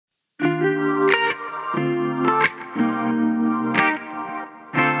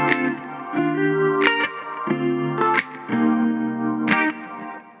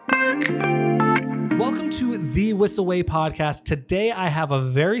Whistle Way podcast. Today I have a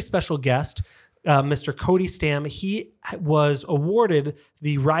very special guest, Mr. Cody Stamm. He was awarded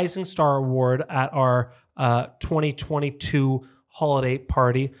the Rising Star Award at our 2022 holiday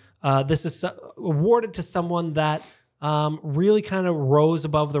party. This is awarded to someone that really kind of rose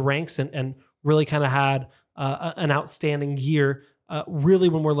above the ranks and really kind of had an outstanding year, really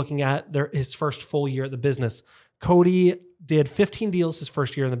when we're looking at his first full year at the business. Cody did 15 deals his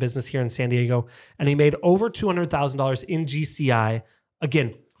first year in the business here in San Diego, and he made over $200,000 in GCI.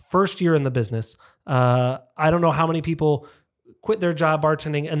 Again, first year in the business. I don't know how many people quit their job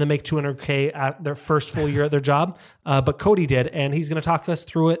bartending and then make $200K at their first full year at their job, but Cody did, and he's going to talk us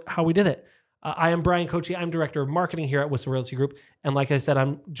through it, how we did it. I am Brian Kochi. I'm Director of Marketing here at Whistle Realty Group. And like I said,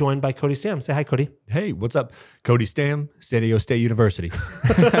 I'm joined by Cody Stamm. Say hi, Cody. Hey, what's up? Cody Stamm, San Diego State University.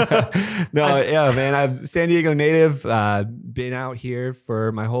 Man, I'm San Diego native. Been out here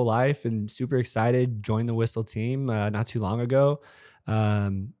for my whole life and super excited. Joined the Whistle team not too long ago.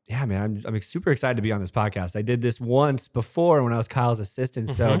 I'm super excited to be on this podcast. I did this once before when I was Kyle's assistant,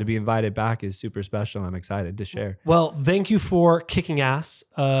 so to be invited back is super special. I'm excited to share. Well, thank you for kicking ass.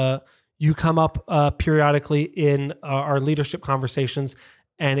 You come up periodically in our leadership conversations,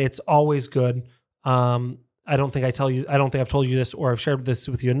 and it's always good. I don't think I've told you this or I've shared this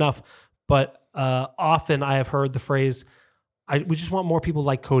with you enough, but often I have heard the phrase, we just want more people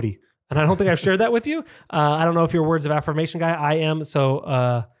like Cody. And I don't think I've shared that with you. I don't know if you're a words of affirmation guy. I am.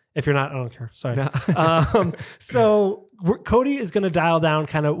 So if you're not, I don't care. Sorry. No. So Cody is going to dial down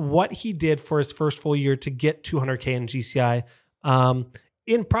kind of what he did for his first full year to get $200K in GCI.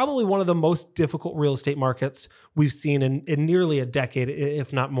 In probably one of the most difficult real estate markets we've seen in nearly a decade,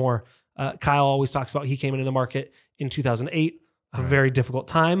 if not more. Kyle always talks about he came into the market in 2008, a very difficult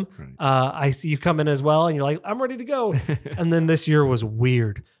time. Right. I see you come in as well, and you're like, I'm ready to go. And then this year was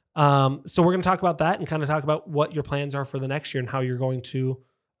weird. So we're going to talk about that and kind of talk about what your plans are for the next year and how you're going to,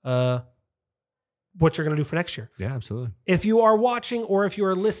 what you're going to do for next year. Yeah, absolutely. If you are watching or if you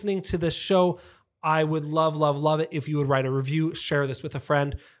are listening to this show, I would love it if you would write a review, share this with a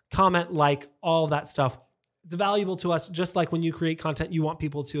friend, comment, like, all that stuff. It's valuable to us. Just like when you create content, you want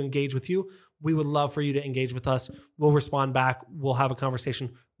people to engage with you. We would love for you to engage with us. We'll respond back. We'll have a conversation.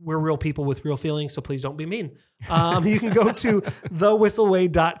 We're real people with real feelings, so please don't be mean. You can go to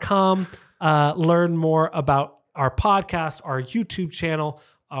thewhistleway.com, learn more about our podcast, our YouTube channel,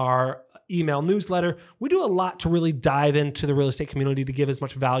 our email newsletter. We do a lot to really dive into the real estate community to give as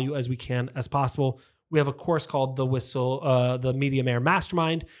much value as we can as possible. We have a course called the Media Mayor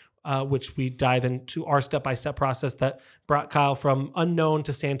Mastermind, which we dive into our step-by-step process that brought Kyle from unknown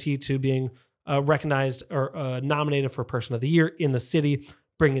to Santee to being recognized or nominated for Person of the Year in the city,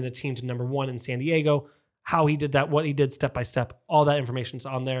 bringing the team to #1 in San Diego. How he did that, what he did step-by-step, all that information's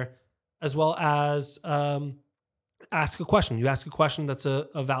on there, as well as ask a question. You ask a question that's a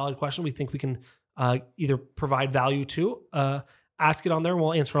valid question we think we can either provide value to, ask it on there, and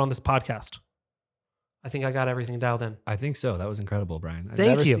we'll answer it on this podcast. I think I got everything dialed in. I think so. That was incredible, Brian. I've Thank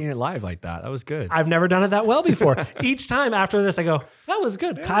never you. seen it live like that. That was good. I've never done it that well before. Each time after this, I go, that was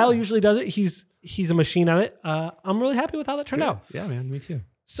good. Yeah. Kyle usually does it. He's a machine at it. I'm really happy with how that turned out. Yeah, man. Me too.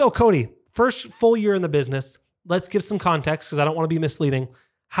 So, Cody, first full year in the business. Let's give some context because I don't want to be misleading.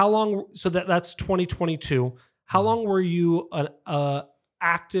 How long? So that's 2022. How long were you an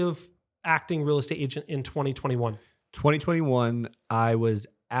active acting real estate agent in 2021? 2021, I was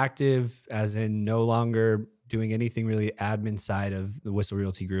active as in no longer doing anything really admin side of the Whistle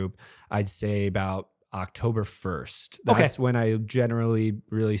Realty Group. I'd say about October 1st. That's when I generally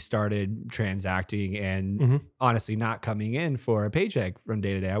really started transacting and honestly not coming in for a paycheck from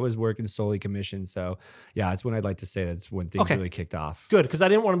day to day. I was working solely commission. So yeah, it's when I'd like to say that's when things really kicked off. Good, because I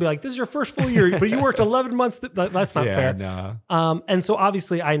didn't want to be like, this is your first full year, but you worked 11 months. That's not fair. No. And so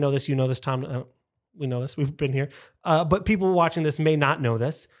obviously I know this, you know this, Tom. We know this, we've been here. But people watching this may not know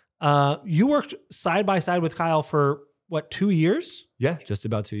this. You worked side by side with Kyle for what, 2 years? Yeah, just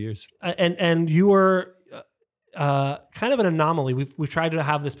about 2 years. And you were kind of an anomaly. We've tried to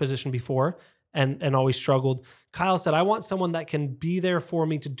have this position before and always struggled. Kyle said, I want someone that can be there for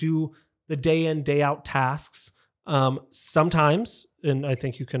me to do the day in, day out tasks. Sometimes, and I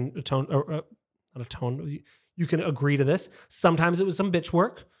think you can you can agree to this. Sometimes it was some bitch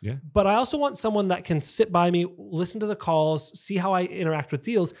work. Yeah. But I also want someone that can sit by me, listen to the calls, see how I interact with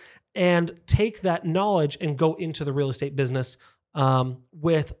deals, and take that knowledge and go into the real estate business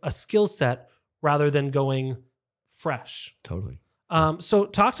with a skill set rather than going fresh. Totally. So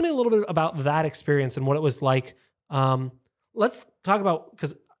talk to me a little bit about that experience and what it was like. Let's talk about,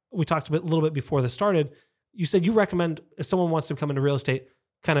 because we talked a little bit before this started. You said you recommend if someone wants to come into real estate,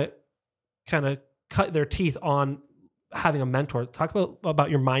 kind of cut their teeth on having a mentor. Talk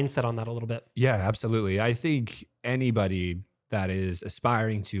about your mindset on that a little bit. Yeah, absolutely. I think anybody that is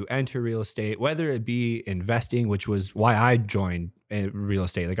aspiring to enter real estate, whether it be investing, which was why I joined real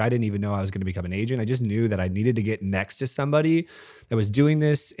estate. Like I didn't even know I was going to become an agent. I just knew that I needed to get next to somebody that was doing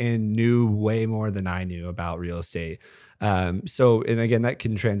this and knew way more than I knew about real estate. So, and again, that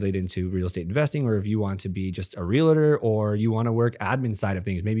can translate into real estate investing, or if you want to be just a realtor or you want to work admin side of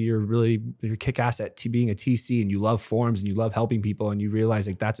things, maybe you're kick ass at being a TC and you love forms and you love helping people and you realize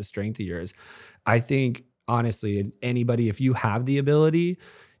like that's a strength of yours. I think honestly, anybody, if you have the ability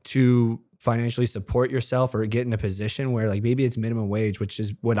to financially support yourself or get in a position where like maybe it's minimum wage, which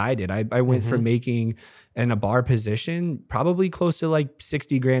is what I did. I went from making in a bar position probably close to like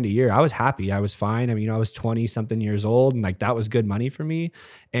 60 grand a year. I was happy. I was fine. I mean, I was 20 something years old and like that was good money for me.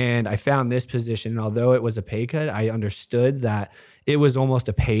 And I found this position, and although it was a pay cut, I understood that it was almost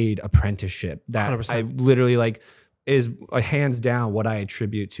a paid apprenticeship that 100%. I literally like is hands down what I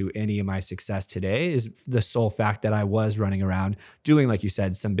attribute to any of my success today is the sole fact that I was running around doing, like you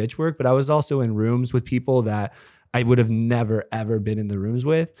said, some bitch work, but I was also in rooms with people that I would have never, ever been in the rooms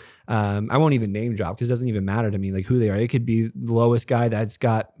with. I won't even name drop because it doesn't even matter to me like who they are. It could be the lowest guy that's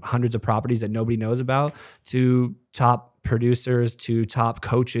got hundreds of properties that nobody knows about to top producers to top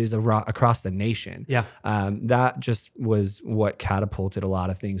coaches across the nation. Yeah. That just was what catapulted a lot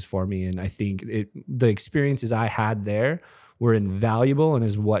of things for me. And I think the experiences I had there were invaluable and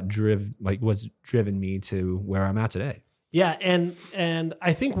is what what's driven me to where I'm at today. Yeah. And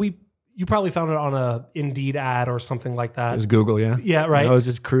I think you probably found it on a Indeed ad or something like that. It was Google. Yeah. Yeah. Right. I was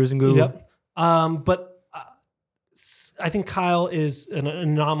just cruising Google. Yep. But I think Kyle is an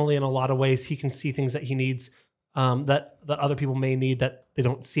anomaly in a lot of ways. He can see things that he needs that other people may need that they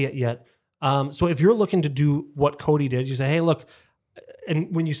don't see it yet. So if you're looking to do what Cody did, you say, hey, look,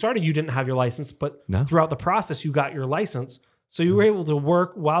 and when you started, you didn't have your license, but throughout the process, you got your license. So you were able to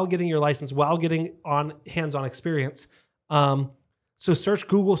work while getting your license, while getting on hands-on experience. So search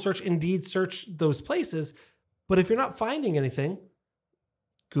Google, search Indeed, search those places. But if you're not finding anything,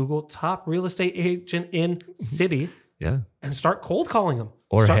 Google top real estate agent in city. Yeah. And start cold calling them.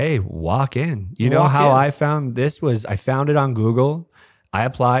 Or hey, walk in. You know how I found this was I found it on Google. I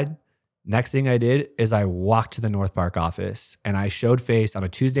applied. Next thing I did is I walked to the North Park office and I showed face on a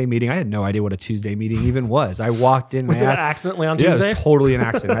Tuesday meeting. I had no idea what a Tuesday meeting even was. I walked in. Was it accidentally on Tuesday? Yeah, it was totally an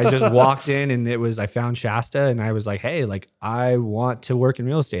accident. I just walked in and I found Shasta and I was like, hey, like I want to work in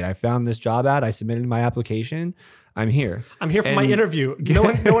real estate. I found this job ad. I submitted my application. I'm here. I'm here for my interview. No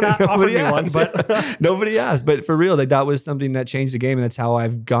one offered me one, but nobody asked. But for real, like that was something that changed the game, and that's how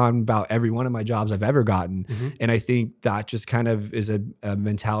I've gone about every one of my jobs I've ever gotten. And I think that just kind of is a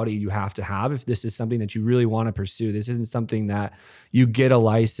mentality you have to have if this is something that you really want to pursue. This isn't something that you get a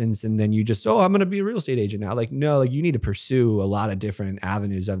license and then you just, I'm going to be a real estate agent now. Like, no, like you need to pursue a lot of different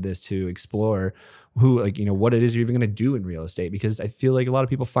avenues of this to explore what it is you're even going to do in real estate. Because I feel like a lot of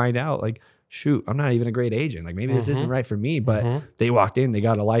people find out like, shoot, I'm not even a great agent. Like maybe this isn't right for me, but they walked in, they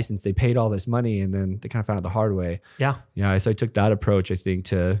got a license, they paid all this money, and then they kind of found it the hard way. Yeah. Yeah. So I took that approach, I think,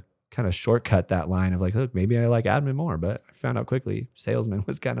 to kind of shortcut that line of like, look, maybe I like admin more, but I found out quickly salesman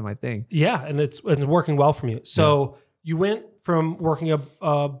was kind of my thing. Yeah. And it's working well for me. So you went from working a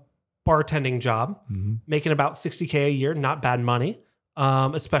bartending job, making about $60K a year, not bad money.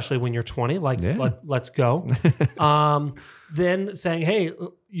 Especially when you're 20, let's go. Then saying, hey,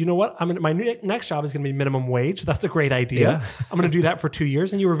 you know what? My next job is going to be minimum wage. That's a great idea. Yeah. I'm going to do that for 2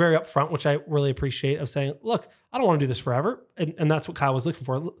 years. And you were very upfront, which I really appreciate, of saying, look, I don't want to do this forever. And that's what Kyle was looking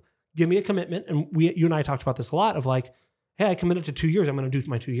for. Give me a commitment. And you and I talked about this a lot of like, hey, I committed to 2 years. I'm going to do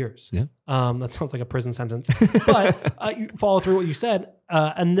my 2 years. Yeah. That sounds like a prison sentence, but you follow through what you said,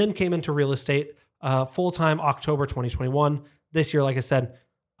 and then came into real estate full-time October 2021. This year, like I said,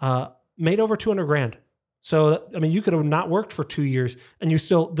 made over 200 grand. So, I mean, you could have not worked for 2 years and you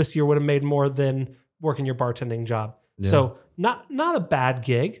still this year would have made more than working your bartending job. Yeah. So not a bad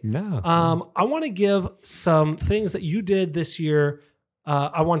gig. No. I want to give some things that you did this year.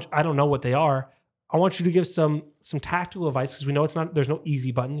 I don't know what they are. I want you to give some tactical advice because we know there's no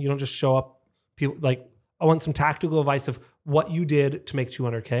easy button. You don't just show up. People like, I want some tactical advice of what you did to make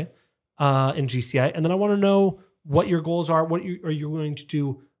 200K in GCI. And then I want to know what your goals are, what are you going to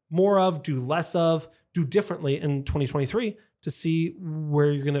do more of, do less of, do differently in 2023 to see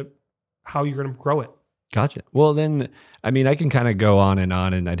how you're going to grow it. Gotcha. Well, then, I mean, I can kind of go on, and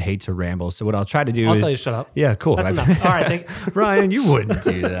I'd hate to ramble. So what I'll try to do I'll is... tell you to shut up. Yeah, cool. That's enough. All right. Brian, you wouldn't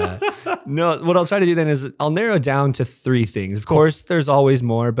do that. No, what I'll try to do then is I'll narrow down to 3 things. Of course, there's always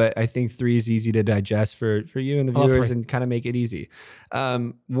more, but I think 3 is easy to digest for you and the viewers and kind of make it easy.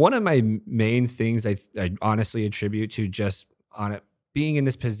 One of my main things I honestly attribute to just on it being in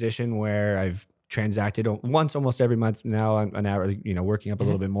this position where I've transacted once almost every month now, an hour, working up a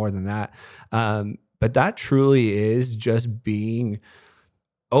little bit more than that. But that truly is just being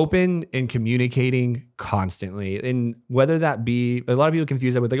open and communicating constantly. And whether that be, a lot of people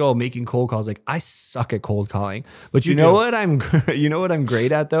confuse that with like, oh, making cold calls. Like, I suck at cold calling. But you know what I'm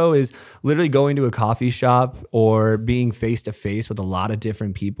great at though, is literally going to a coffee shop or being face to face with a lot of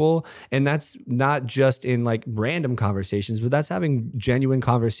different people. And that's not just in like random conversations, but that's having genuine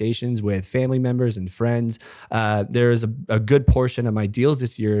conversations with family members and friends. There's a good portion of my deals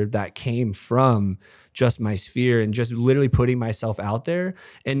this year that came from just my sphere and just literally putting myself out there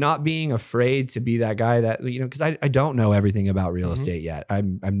and not being afraid to be that guy that, because I don't know everything about real estate yet.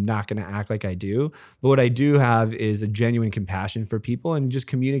 I'm not going to act like I do, but what I do have is a genuine compassion for people and just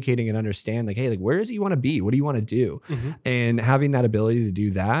communicating and understand like, hey, like, where does he want to be? What do you want to do? And having that ability to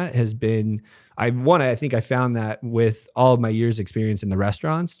do that has been, I think I found that with all of my years experience in the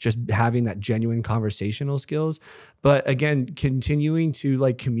restaurants, just having that genuine conversational skills. But again, continuing to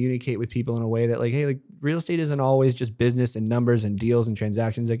like communicate with people in a way that like, hey, like real estate isn't always just business and numbers and deals and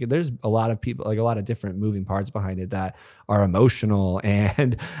transactions. Like there's a lot of people, like a lot of different moving parts behind it that are emotional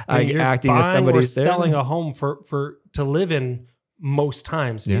and acting as somebody's selling a home to live in most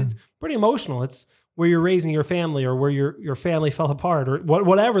times. Yeah. It's pretty emotional. It's where you're raising your family or where your family fell apart or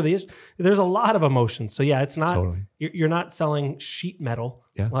whatever there's a lot of emotions. So yeah, it's not, totally. You're not selling sheet metal.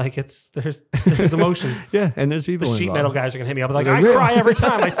 Yeah. Like there's emotion. Yeah. And there's people the sheet metal guys are going to hit me up. Like, I cry every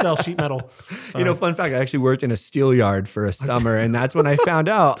time I sell sheet metal. Sorry. Fun fact, I actually worked in a steel yard for a summer and that's when I found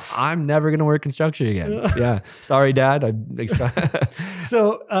out I'm never going to work construction again. Yeah. Sorry, Dad.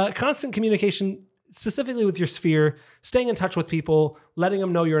 So constant communication, specifically with your sphere, staying in touch with people, letting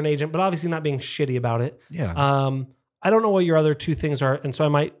them know you're an agent, but obviously not being shitty about it. Yeah. I don't know what your other 2 things are, and so I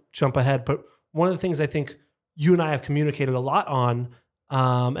might jump ahead, but one of the things I think you and I have communicated a lot on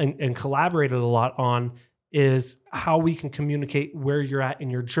and collaborated a lot on is how we can communicate where you're at in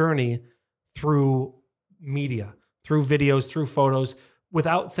your journey through media, through videos, through photos,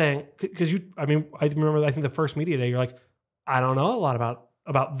 without saying, because I remember, I think the first media day, you're like, I don't know a lot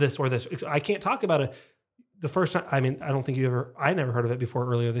about this or this. I can't talk about it. The first time, I don't think I never heard of it before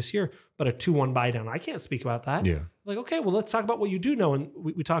earlier this year, but a 2-1 buy down. I can't speak about that. Yeah. Like, okay, well, let's talk about what you do know. And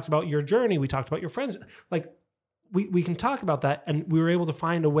we talked about your journey. We talked about your friends. Like, we can talk about that. And we were able to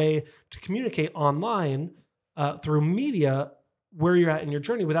find a way to communicate online through media where you're at in your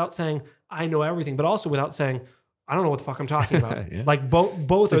journey without saying, I know everything, but also without saying, I don't know what the fuck I'm talking about. Yeah. Like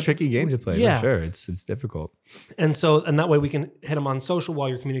both are a tricky game to play. Yeah, for sure. It's difficult. And that way we can hit them on social while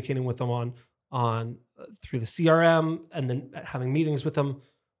you're communicating with them on through the CRM, and then having meetings with them.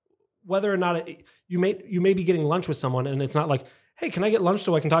 Whether or not you may be getting lunch with someone, and it's not like, hey, can I get lunch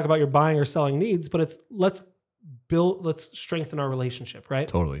so I can talk about your buying or selling needs? But it's let's strengthen our relationship, right?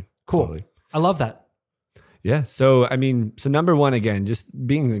 Totally. Cool. Totally. I love that. Yeah. So, so number one, again, just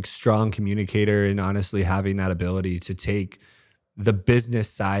being a strong communicator and honestly having that ability to take the business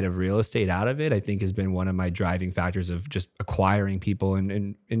side of real estate out of it, I think has been one of my driving factors of just acquiring people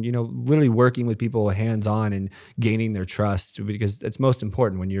and literally working with people hands-on and gaining their trust, because it's most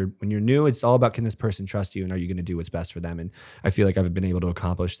important when you're new. It's all about, can this person trust you and are you going to do what's best for them? And I feel like I've been able to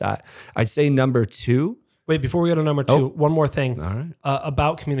accomplish that. I'd say number 2. Wait, before we go to number 2, one more thing. All right.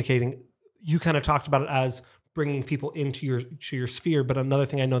 About communicating. You kind of talked about it as bringing people into your sphere, but another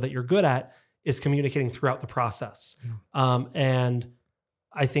thing I know that you're good at is communicating throughout the process. Yeah. And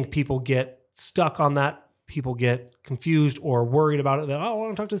I think people get stuck on that. People get confused or worried about it. That, I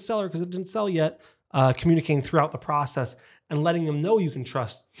want to talk to the seller because it didn't sell yet. Communicating throughout the process and letting them know you can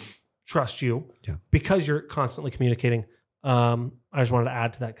trust you because you're constantly communicating. I just wanted to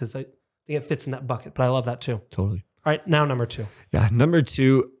add to that because I think it fits in that bucket, but I love that too. Totally. All right, now number 2. Yeah, number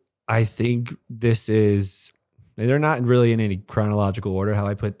 2, I think this is... They're not really in any chronological order how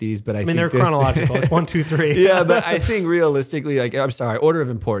I put these, but I think they're chronological. It's 1, 2, 3. Yeah, but I think realistically, order of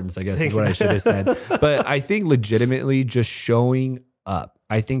importance, I guess is what I should have said. But I think legitimately just showing up.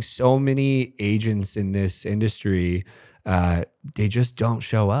 I think so many agents in this industry, they just don't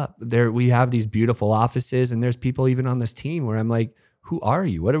show up. We have these beautiful offices, and there's people even on this team where I'm like, who are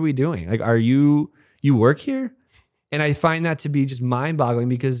you? What are we doing? Like, you work here? And I find that to be just mind boggling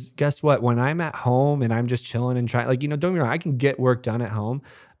because guess what? When I'm at home and I'm just chilling and trying, like, don't get me wrong, I can get work done at home,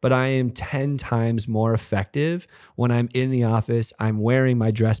 but I am 10 times more effective when I'm in the office. I'm wearing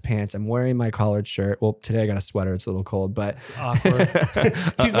my dress pants. I'm wearing my collared shirt. Well, today I got a sweater. It's a little cold, but it's awkward.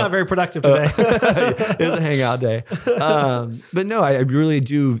 He's not very productive today. It's a hangout day. But no, I really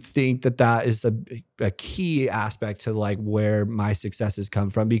do think that is a key aspect to like where my successes come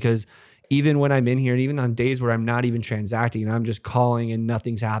from, because even when I'm in here and even on days where I'm not even transacting and I'm just calling and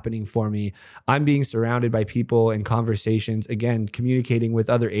nothing's happening for me, I'm being surrounded by people and conversations, again, communicating with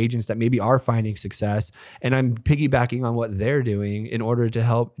other agents that maybe are finding success. And I'm piggybacking on what they're doing in order to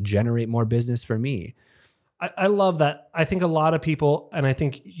help generate more business for me. I love that. I think a lot of people, and I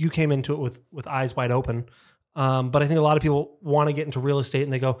think you came into it with eyes wide open, but I think a lot of people want to get into real estate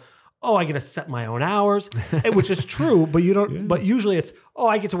and they go, oh, I get to set my own hours, which is true, but you don't. Yeah. But usually it's, oh,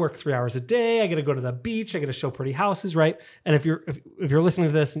 I get to work 3 hours a day. I get to go to the beach. I get to show pretty houses, right? And if you're listening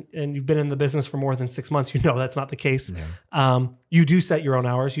to this and you've been in the business for more than 6 months, that's not the case. Yeah. You do set your own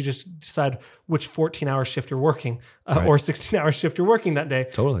hours. You just decide which 14-hour shift you're working right. or 16-hour shift you're working that day.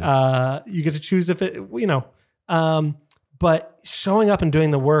 Totally. You get to choose if it, but showing up and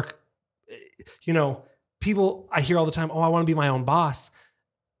doing the work, people I hear all the time, oh, I want to be my own boss.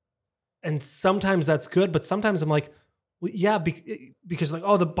 And sometimes that's good, but sometimes I'm like, well, yeah, because like,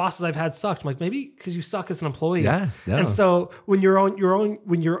 oh, the bosses I've had sucked. I'm like, maybe because you suck as an employee. Yeah. No. And so when you're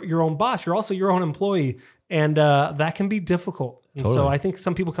your own boss, you're also your own employee, and that can be difficult. And so I think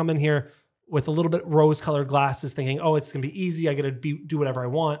some people come in here with a little bit rose-colored glasses, thinking, oh, it's gonna be easy. I get to do whatever I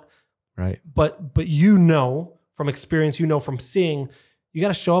want. Right. But from experience, from seeing, you got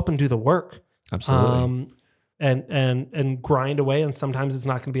to show up and do the work. Absolutely. And grind away, and sometimes it's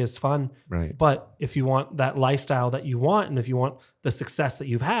not going to be as fun. Right. But if you want that lifestyle that you want, and if you want the success that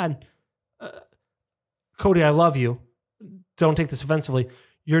you've had, Cody, I love you. Don't take this offensively.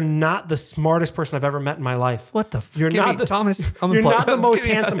 You're not the smartest person I've ever met in my life. What the? You're not the Thomas. You're not the most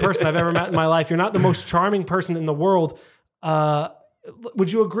handsome person I've ever met in my life. You're not the most charming person in the world.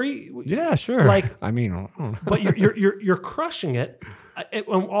 Would you agree? Yeah, sure. Like, I mean, but you're crushing it. And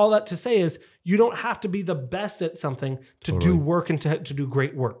all that to say is, you don't have to be the best at something to do work and to do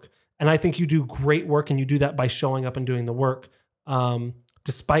great work. And I think you do great work, and you do that by showing up and doing the work,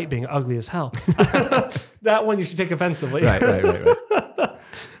 despite being ugly as hell. That one you should take offensively. Right.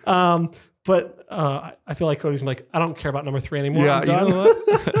 But I feel like Cody's like, I don't care about number 3 anymore. Yeah, you know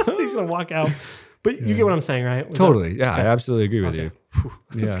what? He's gonna walk out. But you get what I'm saying, right? Totally. Yeah, okay. I absolutely agree with you.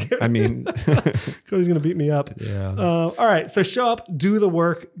 Yeah. I mean, Cody's going to beat me up. Yeah. All right. So show up, do the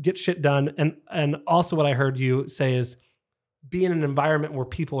work, get shit done. And also what I heard you say is be in an environment where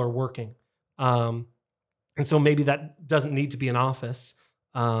people are working. And so maybe that doesn't need to be an office.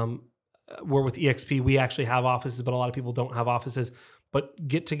 Where with EXP, we actually have offices, but a lot of people don't have offices. But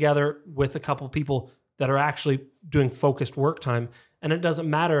get together with a couple of people that are actually doing focused work time. And it doesn't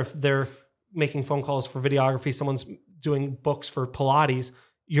matter if they're making phone calls for videography, someone's doing books for Pilates,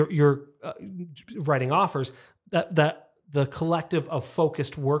 you're writing offers, that the collective of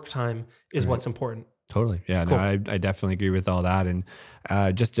focused work time is what's important. Totally. Yeah, cool. No, I definitely agree with all that. And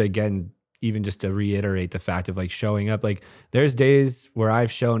just to, again, even just to reiterate the fact of like showing up, like there's days where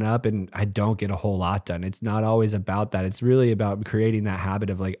I've shown up and I don't get a whole lot done. It's not always about that. It's really about creating that habit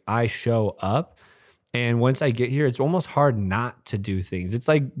of like, I show up. And once I get here, it's almost hard not to do things. It's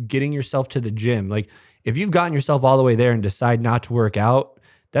like getting yourself to the gym. Like if you've gotten yourself all the way there and decide not to work out,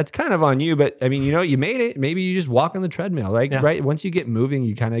 that's kind of on you. But I mean, you made it. Maybe you just walk on the treadmill, right? Yeah. Right. Once you get moving,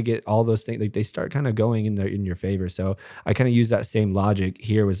 you kind of get all those things. Like they start kind of going in your favor. So I kind of use that same logic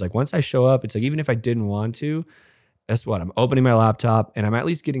here. Was like once I show up, it's like even if I didn't want to, guess what? I'm opening my laptop and I'm at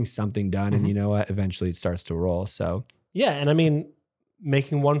least getting something done. And you know what? Eventually it starts to roll. So yeah, and I mean,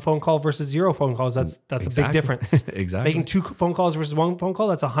 making 1 phone call versus 0 phone calls, that's exactly. A big difference. Exactly. Making 2 phone calls versus 1 phone call,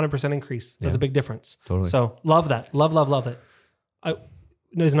 that's 100% increase. That's a big difference. Totally. So love that. Love it.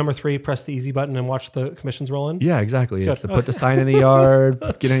 Is number 3, press the easy button and watch the commissions roll in? Yeah, exactly. Good. It's to put the sign in the yard,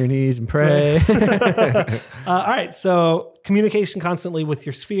 get on your knees and pray. All right. So communication constantly with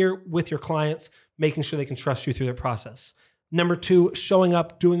your sphere, with your clients, making sure they can trust you through their process. Number 2, showing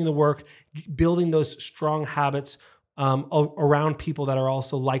up, doing the work, building those strong habits around people that are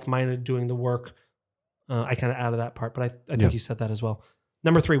also like-minded doing the work. I kind of added that part, but I think you said that as well.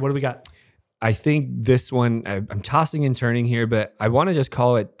 Number 3, what do we got? I think this one, I'm tossing and turning here, but I want to just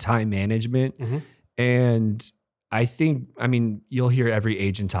call it time management. Mm-hmm. And I mean, you'll hear every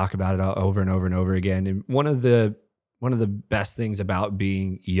agent talk about it over and over and over again. And one of the one of the best things about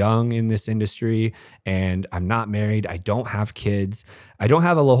being young in this industry, and I'm not married, I don't have kids, I don't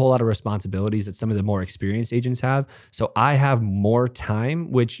have a whole lot of responsibilities that some of the more experienced agents have. So I have more time,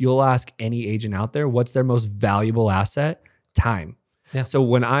 which you'll ask any agent out there, what's their most valuable asset? Time. Yeah. So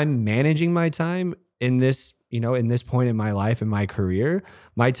when I'm managing my time in this, in this point in my life and my career,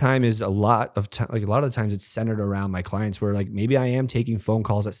 my time is a lot of time. Like a lot of the times it's centered around my clients where like maybe I am taking phone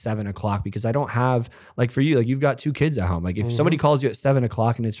calls at 7:00 because I don't have, like for you, like you've got 2 kids at home. Like if somebody calls you at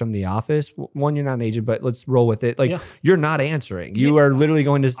 7:00 and it's from the office, one, you're not an agent, but let's roll with it. Like you're not answering. You are literally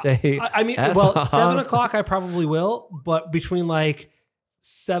going to say, I mean, well, 7:00 I probably will, but between like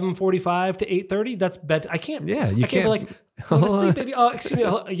 7:45 to 8:30, that's bed. I can't. Yeah, I can't be like, go to sleep, baby. Oh, excuse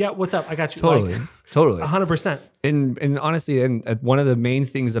me. Yeah, what's up? I got you. Totally, totally, 100%. And honestly, and one of the main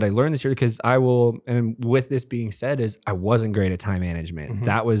things that I learned this year, because and with this being said, is I wasn't great at time management.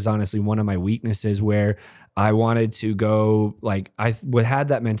 That was honestly one of my weaknesses where I wanted to go, like I had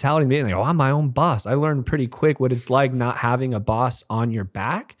that mentality, being like, oh, I'm my own boss. I learned pretty quick what it's like not having a boss on your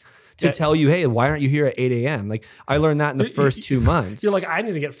back to tell you, hey, why aren't you here at 8 a.m.? Like I learned that in the first 2 months. You're like, I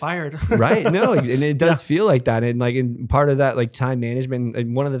need to get fired. Right. No, and it does feel like that. And like in part of that, like time management,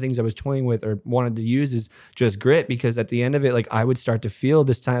 and one of the things I was toying with or wanted to use is just grit, because at the end of it, like I would start to feel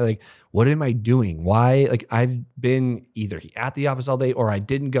this time, like, what am I doing? Why? Like I've been either at the office all day or I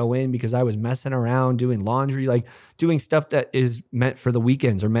didn't go in because I was messing around doing laundry, like doing stuff that is meant for the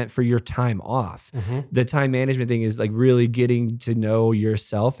weekends or meant for your time off. The time management thing is like really getting to know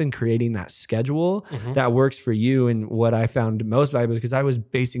yourself and creating that schedule that works for you. And what I found most valuable is because I was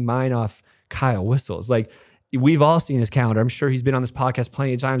basing mine off Kyle Whistles. Like we've all seen his calendar. I'm sure he's been on this podcast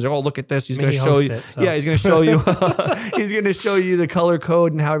plenty of times. Like, oh, look at this. He's going to show you. Yeah, he's going to show you. He's going to show you the color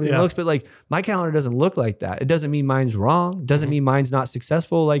code and how everything looks. But like my calendar doesn't look like that. It doesn't mean mine's wrong. It doesn't mean mine's not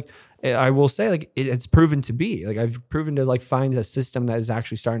successful. Like I will say, like it's proven to be. Like I've proven to like find a system that is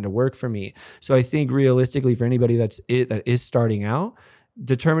actually starting to work for me. So I think realistically, for anybody that is starting out,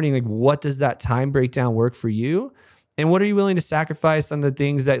 determining like what does that time breakdown work for you. And what are you willing to sacrifice on the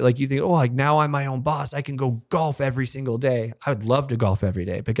things that like you think, oh, like now I'm my own boss, I can go golf every single day. I would love to golf every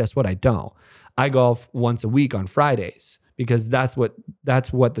day, but guess what? I don't. I golf once a week on Fridays because that's what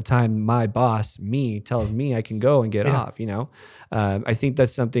the time my boss, me, tells me I can go and get off, I think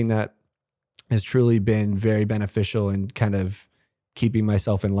that's something that has truly been very beneficial in kind of keeping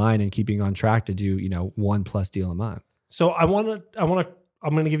myself in line and keeping on track to do, 1+ deal a month. So I'm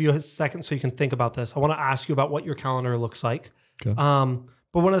going to give you a second so you can think about this. I want to ask you about what your calendar looks like. Okay.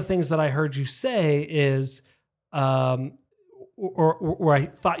 But one of the things that I heard you say is, or where I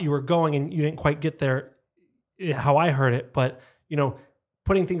thought you were going and you didn't quite get there, how I heard it, but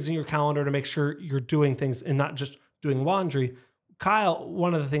putting things in your calendar to make sure you're doing things and not just doing laundry. Kyle,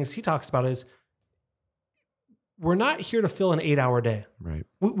 one of the things he talks about is we're not here to fill an 8-hour day. Right.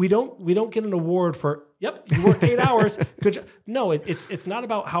 We don't get an award for, yep, you worked 8 hours. Good job. No, it's not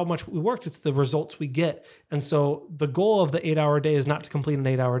about how much we worked. It's the results we get. And so the goal of the 8-hour day is not to complete an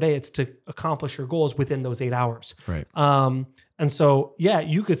 8-hour day. It's to accomplish your goals within those 8 hours. Right. And so, yeah,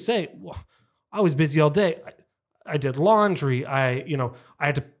 you could say, well, I was busy all day. I did laundry. I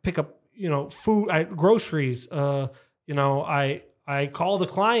had to pick up, food, groceries. I called the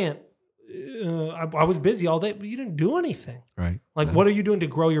client. I was busy all day, but you didn't do anything. Right. Like, what are you doing to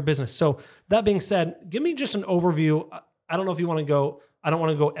grow your business? So that being said, give me just an overview. I don't know if you want to go, I don't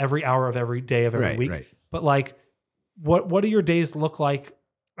want to go every hour of every day of every week, but like, what do your days look like?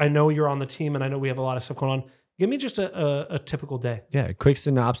 I know you're on the team and I know we have a lot of stuff going on. Give me just a typical day. Yeah. A quick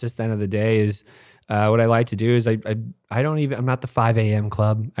synopsis then of the day is, what I like to do is I'm not the 5 a.m.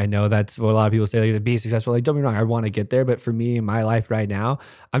 club. I know that's what a lot of people say, like to be successful. Like, don't be wrong, I want to get there. But for me in my life right now,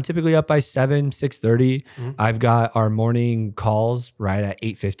 I'm typically up by 6:30. I've got our morning calls right at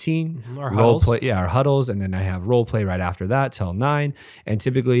 8:15. Our huddles. Our huddles. And then I have role play right after that till 9. And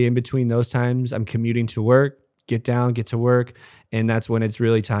typically in between those times, I'm commuting to work, get to work. And that's when it's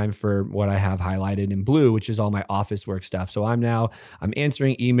really time for what I have highlighted in blue, which is all my office work stuff. So I'm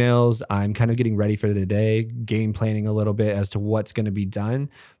answering emails. I'm kind of getting ready for the day, game planning a little bit as to what's going to be done.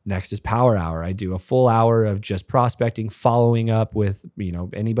 Next is power hour. I do a full hour of just prospecting, following up with,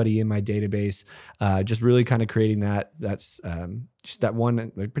 anybody in my database, just really kind of creating that's just that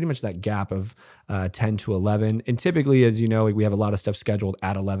one, like pretty much that gap of 10 to 11. And typically, as you know, we have a lot of stuff scheduled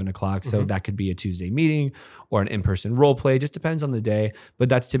at 11 o'clock. So that could be a Tuesday meeting or an in-person role play. It just depends depends on the day, but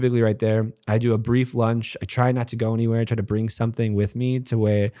that's typically right there. I do a brief lunch. I try not to go anywhere. I try to bring something with me that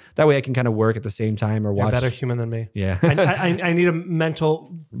way I can kind of work at the same time or watch. You're a better human than me. Yeah. I need a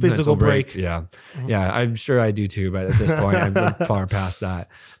physical break. Yeah. Yeah. I'm sure I do too, but at this point I'm far past that.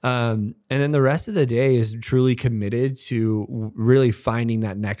 And then the rest of the day is truly committed to really finding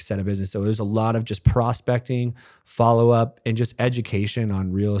that next set of business. So there's a lot of just prospecting, follow up, and just education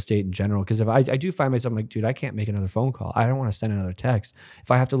on real estate in general. Because if I do find myself like, dude, I can't make another phone call. I don't want to send another text.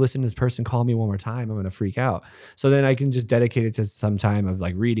 If I have to listen to this person call me one more time, I'm going to freak out. So then I can just dedicate it to some time of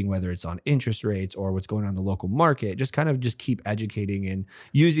like reading, whether it's on interest rates or what's going on in the local market, just kind of just keep educating and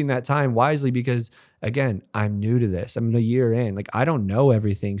using that time wisely. Because again, I'm new to this. I'm a year in. Like, I don't know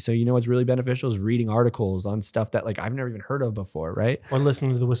everything. So you know what's really beneficial is reading articles on stuff that like I've never even heard of before, right? Or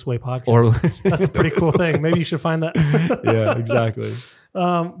listening to the Whistler Way podcast. That's a pretty cool thing. Maybe you should find that. Yeah, exactly.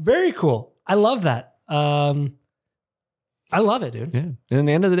 Very cool. I love that. I love it, dude. Yeah. And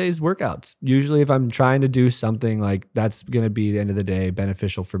the end of the day is workouts. Usually if I'm trying to do something, like that's going to be the end of the day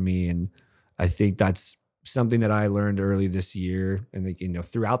beneficial for me. And I think that's something that I learned early this year, and like, you know,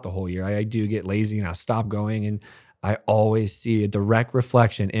 throughout the whole year. I do get lazy and I stop going, and I always see a direct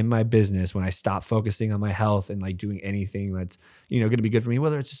reflection in my business when I stop focusing on my health and like doing anything that's, you know, going to be good for me,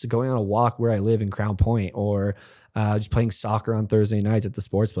 whether it's just going on a walk where I live in Crown Point or just playing soccer on Thursday nights at the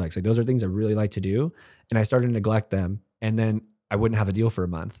sportsplex. Like, those are things I really like to do. And I started to neglect them. And then I wouldn't have a deal for a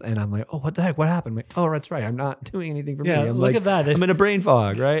month. And I'm like, oh, what the heck? What happened? I'm like, oh, that's right. I'm not doing anything for me. I'm look like, at that. I'm in a brain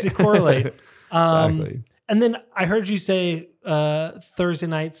fog, right? To correlate. Exactly. And then I heard you say Thursday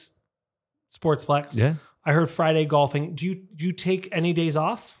nights sportsplex. Yeah. I heard Friday golfing. Do you take any days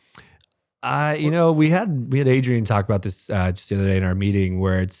off? You know, we had Adrian talk about this just the other day in our meeting,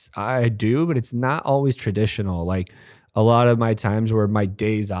 where I do, but it's not always traditional. Like, a lot of my times where my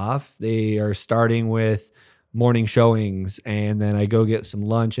days off, they are starting with morning showings, and then I go get some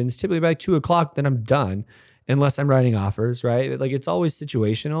lunch, and it's typically by 2:00, then I'm done. Unless I'm writing offers, right? Like, it's always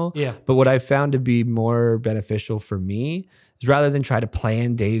situational. Yeah. But what I've found to be more beneficial for me is, rather than try to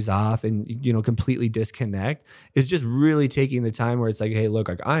plan days off and, you know, completely disconnect, is just really taking the time where it's like, hey, look,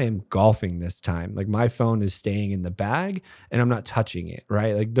 like, I am golfing this time. Like, my phone is staying in the bag and I'm not touching it,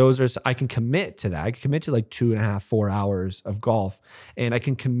 right? Like, I can commit to that. I can commit to like 2.5, 4 hours of golf. And I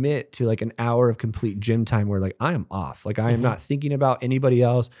can commit to like an hour of complete gym time where like I am off. Like, I am not thinking about anybody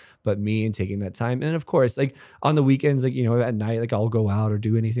else but me, and taking that time. And of course, like on the weekends, like, you know, at night, like I'll go out or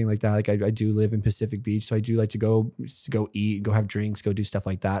do anything like that. Like, I do live in Pacific Beach, so I do like to go eat, go have drinks, go do stuff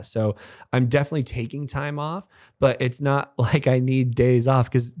like that. So I'm definitely taking time off, but it's not like I need days off,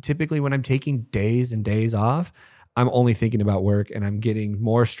 because typically when I'm taking days and days off, I'm only thinking about work and I'm getting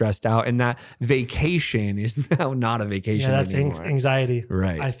more stressed out. And that vacation is now not a vacation anymore. That's anxiety.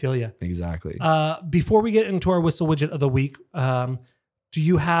 Right. I feel you. Exactly. Before we get into our whistle widget of the week, do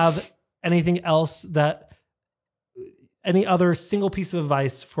you have anything else any other single piece of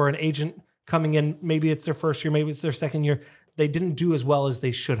advice for an agent coming in? Maybe it's their first year, maybe it's their second year. They didn't do as well as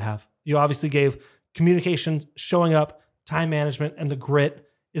they should have. You obviously gave communications, showing up, time management, and the grit.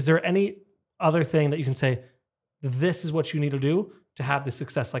 Is there any other thing that you can say, this is what you need to do to have the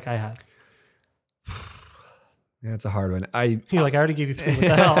success like I had? Yeah, it's a hard one. You're like, I already gave you 3. What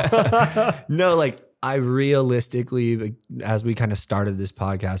the hell? No, like, I realistically, like, as we kind of started this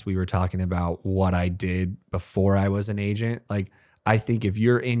podcast, we were talking about what I did before I was an agent. Like, I think if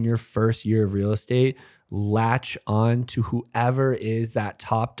you're in your first year of real estate, latch on to whoever is that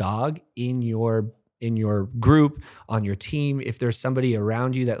top dog in your group, on your team. If there's somebody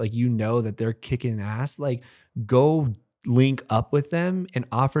around you that, like, you know that they're kicking ass, like, go link up with them and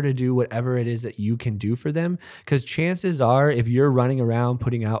offer to do whatever it is that you can do for them. Because chances are, if you're running around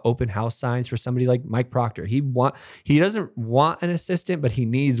putting out open house signs for somebody like Mike Proctor, he doesn't want an assistant, but he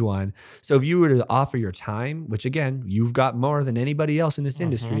needs one. So if you were to offer your time, which again, you've got more than anybody else in this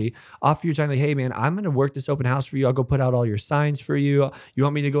industry, offer your time, like, hey man, I'm going to work this open house for you. I'll go put out all your signs for you. You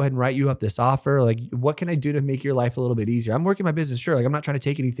want me to go ahead and write you up this offer? Like, what can I do to make your life a little bit easier? I'm working my business. Sure. Like, I'm not trying to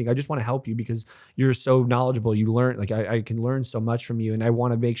take anything. I just want to help you because you're so knowledgeable. You learn, like, I can learn so much from you, and I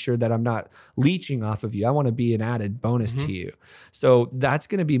want to make sure that I'm not leeching off of you. I want to be an added bonus to you. So that's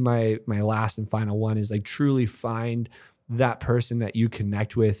going to be my last and final one, is like, truly find that person that you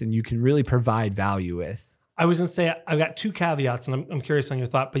connect with and you can really provide value with. I was going to say, I've got 2 caveats, and I'm curious on your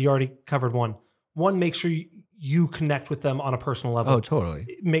thought, but you already covered one. One, make sure you connect with them on a personal level. Oh,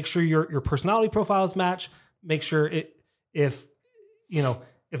 totally. Make sure your personality profiles match. Make sure if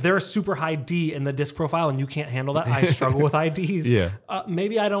they're a super high D in the disc profile and you can't handle that, I struggle with IDs. Yeah.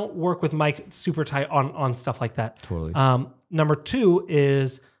 Maybe I don't work with Mike super tight on stuff like that. Totally. Number 2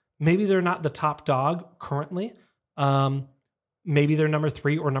 is maybe they're not the top dog currently. maybe they're number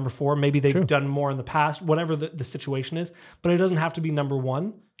 3 or number 4. Maybe they've True. done more in the past, whatever the situation is, but it doesn't have to be number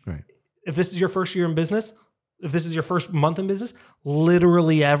 1. Right. If this is your first year in business, if this is your first month in business,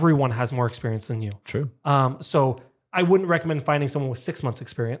 literally everyone has more experience than you. True. So I wouldn't recommend finding someone with 6 months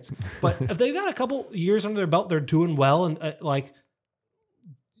experience, but if they've got a couple years under their belt, they're doing well. And like,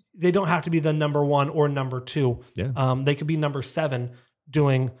 they don't have to be the number 1 or number 2. Yeah. They could be number 7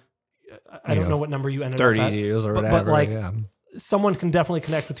 doing, I don't know what number you ended 30 up at. years or whatever. But like, yeah. someone can definitely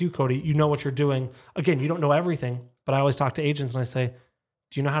connect with you, Cody. You know what you're doing. Again, you don't know everything, but I always talk to agents and I say,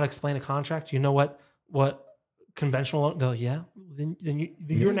 do you know how to explain a contract? Do you know what conventional? They're like, yeah. Then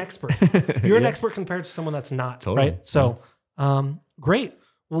you're an expert. You're an expert compared to someone that's not. Totally. Right. So, great.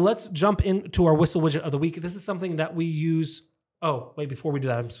 Well, let's jump into our whistle widget of the week. This is something that we use. Oh, wait, before we do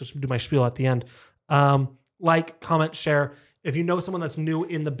that, I'm supposed to do my spiel at the end. Like, comment, share. If you know someone that's new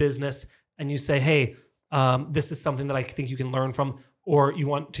in the business and you say, hey, this is something that I think you can learn from, or you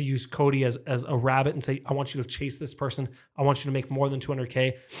want to use Cody as a rabbit and say, I want you to chase this person. I want you to make more than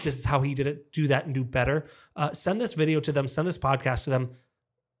 200K. This is how he did it. Do that and do better. Send this video to them. Send this podcast to them.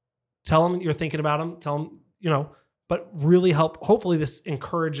 Tell them you're thinking about them. Tell them, but really help. Hopefully this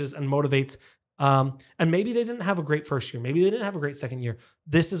encourages and motivates. And maybe they didn't have a great first year. Maybe they didn't have a great second year.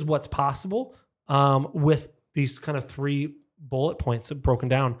 This is what's possible with these kind of 3 bullet points broken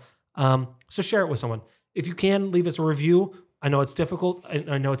down. So share it with someone. If you can, leave us a review. I know it's difficult.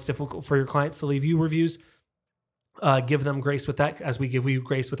 I know it's difficult for your clients to leave you reviews. Give them grace with that as we give you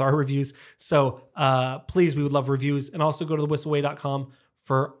grace with our reviews. So please, we would love reviews. And also go to thewhistleway.com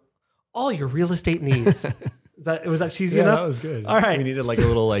for all your real estate needs. Was that cheesy enough? That was good. All right. We needed like a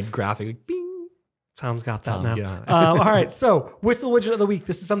little like graphic. Like, bing. Tom's got that now. Get on it. All right. So whistle widget of the week.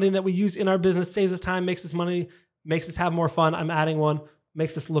 This is something that we use in our business, saves us time, makes us money, makes us have more fun. I'm adding one,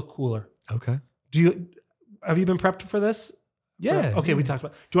 makes us look cooler. Okay. Have you been prepped for this? Yeah. Okay. We talked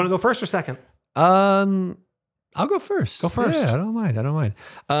about, do you want to go first or second? I'll go first. Go first. Yeah, I don't mind.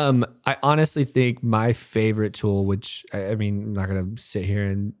 I honestly think my favorite tool, which I mean, I'm not going to sit here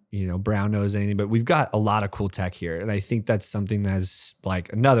and, brown nose anything, but we've got a lot of cool tech here. And I think that's something that's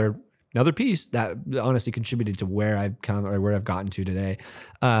like another piece that honestly contributed to where I've come or where I've gotten to today.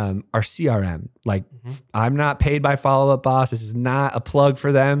 Our CRM, like I'm not paid by Follow Up Boss. This is not a plug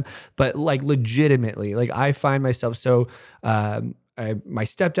for them, but like legitimately, like I find myself my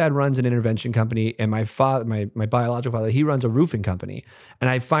stepdad runs an intervention company, and my father, my biological father, he runs a roofing company. And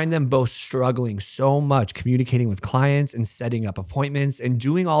I find them both struggling so much communicating with clients and setting up appointments and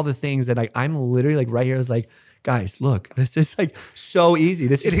doing all the things that I'm literally like right here. I was like, guys, look, this is like so easy.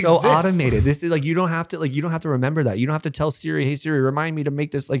 This is so automated. This is like, you don't have to remember that. You don't have to tell Siri, hey Siri, remind me to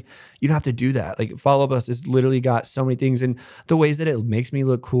make this. Like, you don't have to do that. Like Follow Up Us has literally got so many things. And the ways that it makes me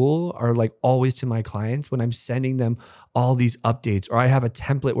look cool are like always to my clients when I'm sending them all these updates, or I have a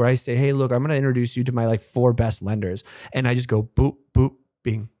template where I say, hey, look, I'm going to introduce you to my like 4 best lenders. And I just go boop, boop,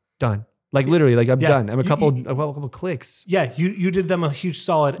 bing, done. Like literally, like I'm done. I'm a couple clicks. Yeah, you did them a huge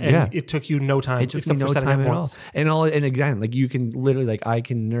solid, and it took you no time. It took me no time at all. And again, like you can literally, like I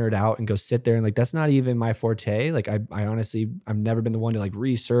can nerd out and go sit there and like that's not even my forte. Like I honestly, I've never been the one to like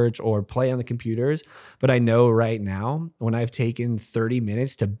research or play on the computers, but I know right now when I've taken 30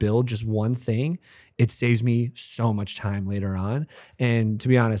 minutes to build just one thing, it saves me so much time later on. And to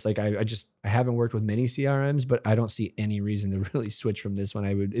be honest, like I haven't worked with many CRMs, but I don't see any reason to really switch from this one.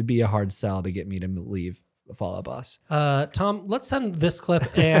 It'd be a hard sell to get me to leave Follow Up Boss. Tom, let's send this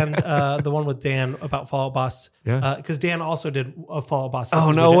clip and the one with Dan about Follow Up Boss. Yeah. Because Dan also did a Follow Up Boss.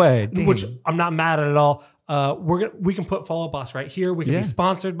 Oh, no way. Which I'm not mad at all. We can put Follow Up Boss right here. We can be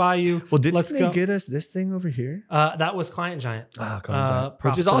sponsored by you. Well, didn't they get us this thing over here? That was Client Giant. Client Giant.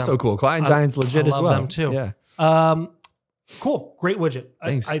 Which is also cool. Client Giant's legit as well. I love them too. Yeah. Cool. Great widget.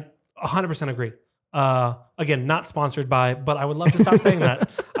 Thanks. I 100% agree. Again, not sponsored by, but I would love to stop saying that.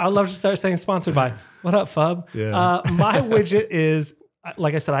 I would love to start saying sponsored by. What up, Fub? Yeah. My widget is,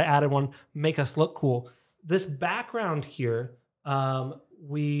 like I said, I added one, make us look cool. This background here,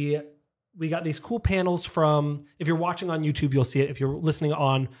 we got these cool panels from, if you're watching on YouTube, you'll see it. If you're listening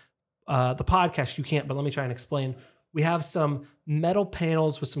on the podcast, you can't, but let me try and explain. We have some metal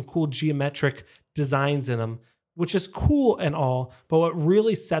panels with some cool geometric designs in them, which is cool and all, but what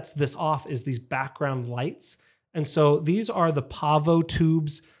really sets this off is these background lights. And so these are the Pavo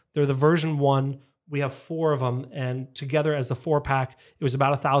tubes. They're the version 1. We have 4 of them, and together as the 4-pack, it was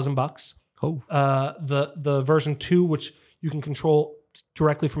about $1,000. Oh. The version 2, which you can control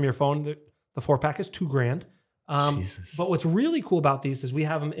directly from your phone, the 4-pack is $2,000. Jesus. But what's really cool about these is we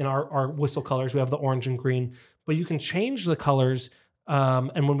have them in our whistle colors. We have the orange and green, but you can change the colors.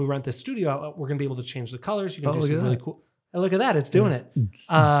 And when we rent this studio out, we're going to be able to change the colors. You can do some really cool. And look at that. It's doing it.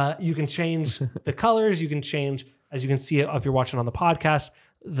 You can change the colors. You can change, as you can see if you're watching on the podcast,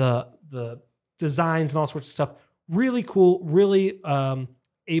 the designs and all sorts of stuff. Really cool. Really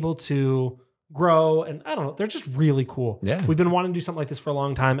able to grow. And I don't know. They're just really cool. Yeah. We've been wanting to do something like this for a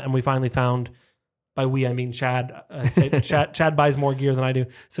long time. And we finally found, by we, I mean Chad. Chad buys more gear than I do.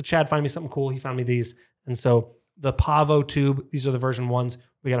 So Chad found me something cool. He found me these. And so the Pavo tube, these are the version 1s.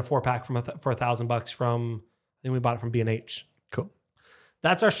 We got a 4-pack for $1,000 from, I think we bought it from B&H. Cool.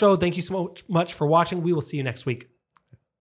 That's our show. Thank you so much for watching. We will see you next week.